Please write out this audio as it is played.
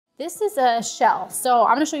This is a shell. So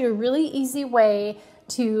I'm gonna show you a really easy way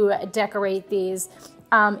to decorate these.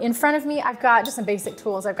 In front of me, I've got just some basic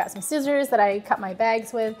tools. I've got some scissors that I cut my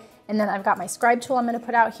bags with, and then I've got my scribe tool I'm gonna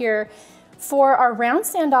put out here. For our round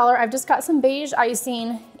sand dollar, I've just got some beige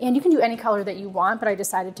icing, and you can do any color that you want, but I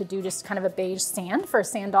decided to do just kind of a beige sand for a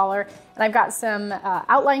sand dollar. And I've got some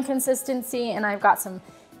outline consistency, and I've got some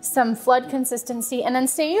flood consistency. And then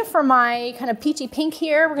same for my kind of peachy pink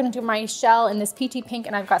here. We're gonna do my shell in this peachy pink,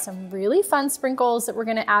 and I've got some really fun sprinkles that we're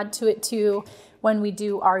gonna add to it too when we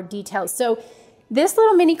do our details. So this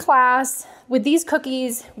little mini class with these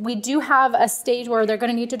cookies, we do have a stage where they're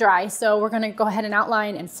gonna need to dry. So we're gonna go ahead and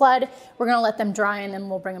outline and flood. We're gonna let them dry, and then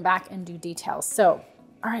we'll bring them back and do details. So,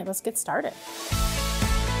 all right, let's get started.